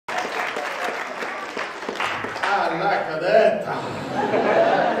like that.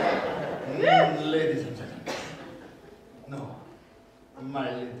 Ladies and gentlemen. No,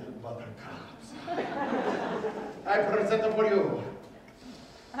 my little buttercups. I present for you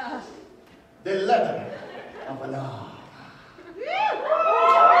the letter of love.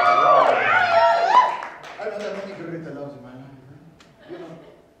 I've had many great loves in my life. You know,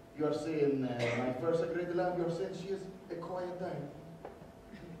 you are saying my first great love, you are saying she is a quiet type.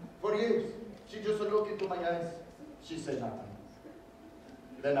 For years, she just looked into my eyes. She said nothing.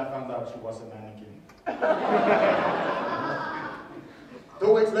 Then I found out she was a mannequin.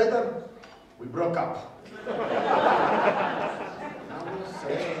 2 weeks later, we broke up. I was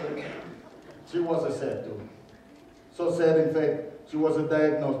sad. She was a sad too. So sad, in fact, she was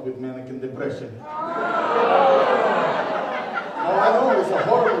diagnosed with mannequin depression. Oh, I know, it's a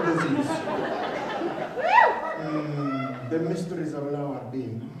horrible disease. The mysteries of love are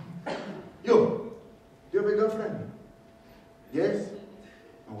big. You, do you have a girlfriend? Yes?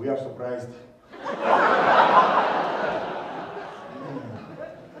 And we are surprised.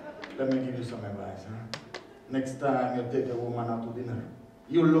 Let me give you some advice. Huh? Next time you take a woman out to dinner,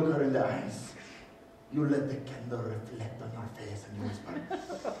 you look her in the eyes. You let the candle reflect on your face and you whisper,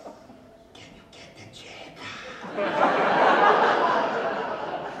 "Can you get the check?"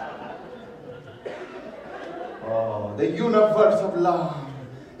 Oh, the universe of love.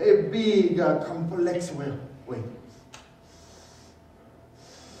 A big, complex way. Wait.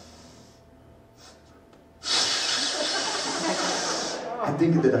 I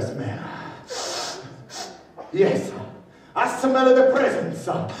think that I smell. Yes, I smell the presence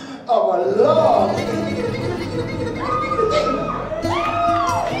of love.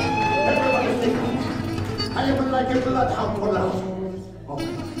 Everybody think, I am like a bloodhound for love. Oh.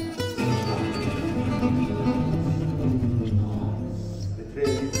 The trail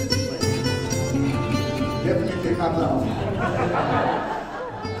is this way. Definitely not love.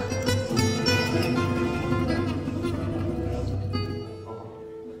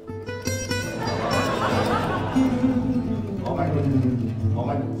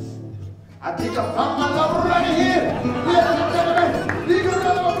 I think I found my love right here. Ladies and gentlemen, leave your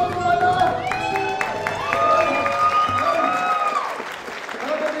love upon my love.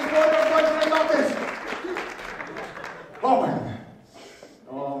 Another before your boyfriend notice. Oh my God.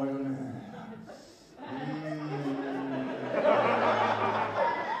 Oh my goodness.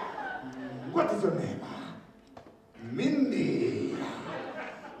 What is your name? Mindy.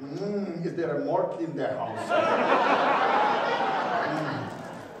 Is there a morgue in the house?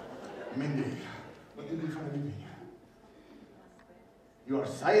 Mindy, what do you do for a living? You are a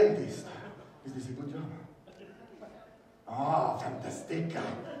scientist. Is this a good job? Ah, fantastic.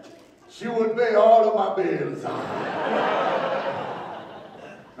 She will pay all of my bills.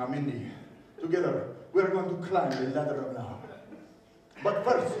 Now, Mindy, together, we're going to climb the ladder of love. But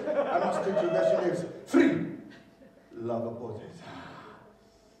first, I must teach you that she lives 3 love poses.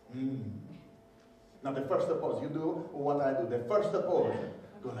 Now, the first pose, you do what I do. The first pose,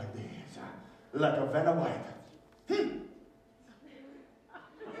 go like this. Like a Vanna White.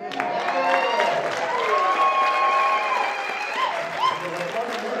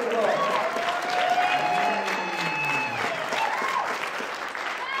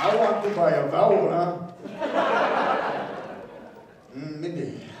 I want to buy a vowel, huh?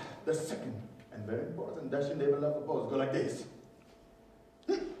 Mindy, the second and very important dashing they will love the pose. Go like this.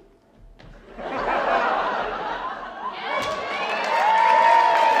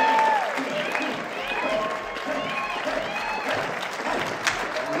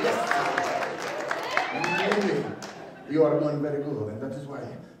 You are doing very good, and that is why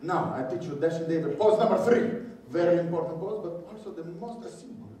now I teach you Dashing David pose number 3. Very important pose, but also the most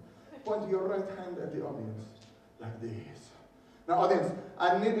simple. Point your right hand at the audience, like this. Now, audience,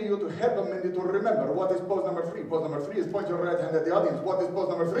 I need you to help a minute to remember what is pose number 3. Pose number 3 is point your right hand at the audience. What is pose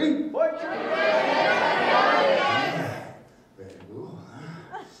number 3? Point your right hand. Very good.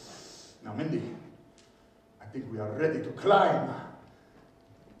 Now, Mindy, I think we are ready to climb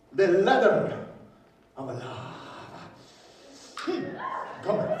the ladder of love.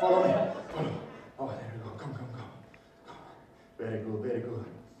 Come on, follow me. Follow. Oh, there you go. Come. Very good, very good.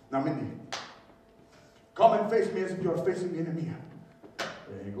 Now, Mindy, come and face me as if you are facing in a mirror.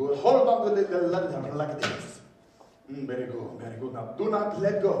 Very good. Hold on to the ladder like this. Very good, very good. Now, do not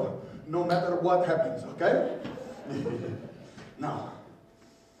let go, no matter what happens, okay? Now,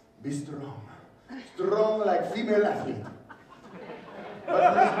 be strong. Strong like female athlete.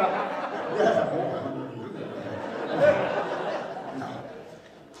 But please not. Now,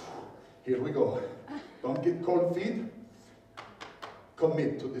 here we go. Don't get cold feet.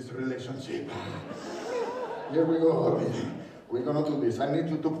 Commit to this relationship. Here we go. We're gonna do this. I need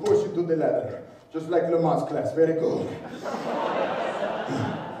you to push into the ladder. Just like Le Mans class. Very good.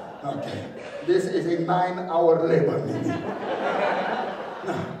 Okay. This is a 9-hour labor, Mindy.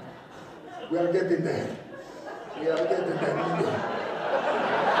 Now, we are getting there. We are getting there, Mindy.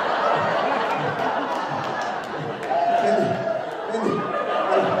 Mindy,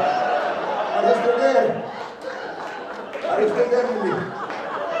 are you still there? Are you still there, Mindy?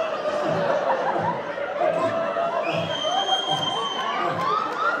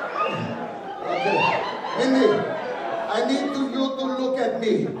 Okay. Mindy, I need you to look at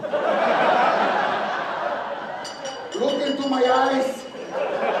me. Look into my eyes.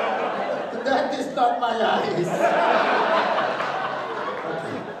 That is not my eyes.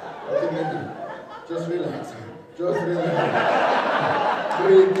 Okay, Mindy, just relax. Just relax.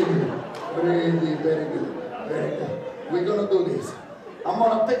 Breathe in. Breathe in. Very good. Very good. We're gonna do this. I'm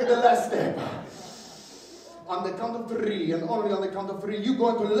gonna take the last step. On the count of 3, and only on the count of 3, you're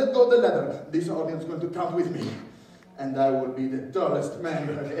going to let go of the ladder. This audience is going to count with me. And I will be the tallest man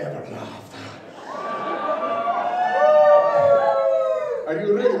you have ever loved. Are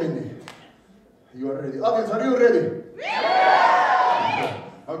you ready, Mindy? You are ready. Audience, are you ready? Yeah!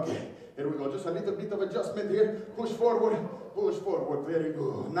 Okay, here we go. Just a little bit of adjustment here. Push forward. Push forward. Very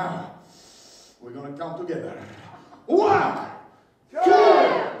good. Now, we're going to count together. 1, 2,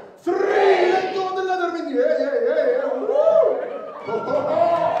 3. Let go of the ladder, Mindy. Yeah. Woo!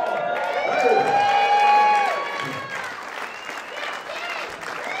 Hey.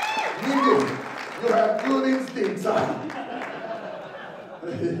 Mindy, you have good instincts, huh?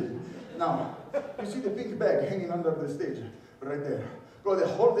 Now, you see the pink bag hanging under the stage, right there. Go there,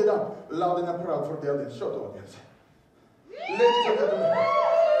 hold it up, loud and proud for the audience. Show the audience.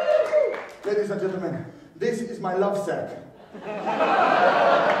 Ladies and gentlemen, this is my love sack.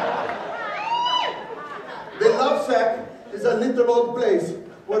 The love sack is a little old place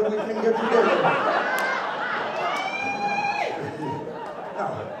where we can get together.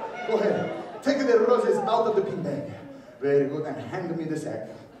 Now, go ahead. Take the roses out of the pink bag. Very good, and hand me the sack.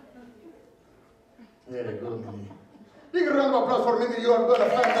 Very good, Mindy. Big round of applause for Mindy. You are doing a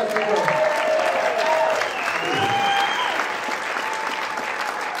fantastic job.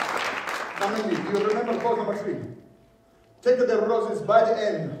 Now, Mindy, do you remember pose number 3? Take the roses by the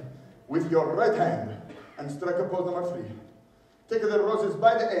end with your right hand and strike a pose number 3. Take the roses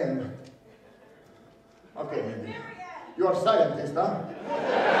by the end. Okay, Mindy. You are scientist, huh?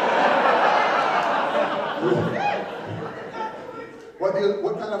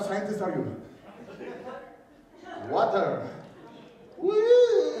 What kind of scientist are you? Water.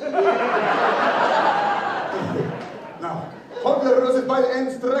 Now, hold the roses by the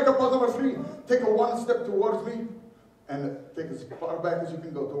end, strike a pose number 3. Take a 1 step towards me, and take as far back as you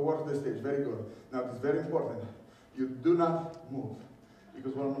can go towards the stage. Very good. Now, it's very important. You do not move,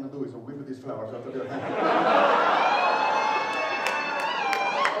 because what I'm going to do is whip these flowers out of your hand.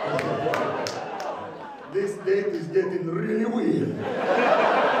 This date is getting really weird.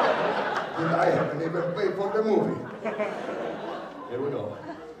 And I haven't even paid for the movie. Here we go.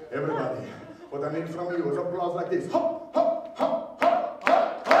 Everybody, what I need from you is applause like this. Hop, hop, hop, hop,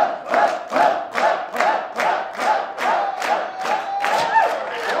 hop, hop, hop, hop,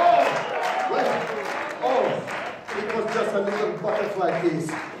 hop. Oh, it was just a little butterfly kiss.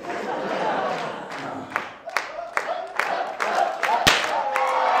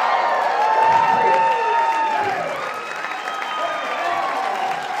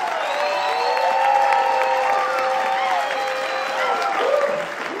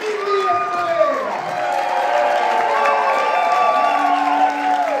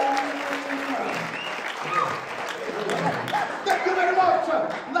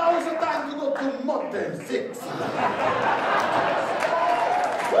 Now is the time to go to Motel 6.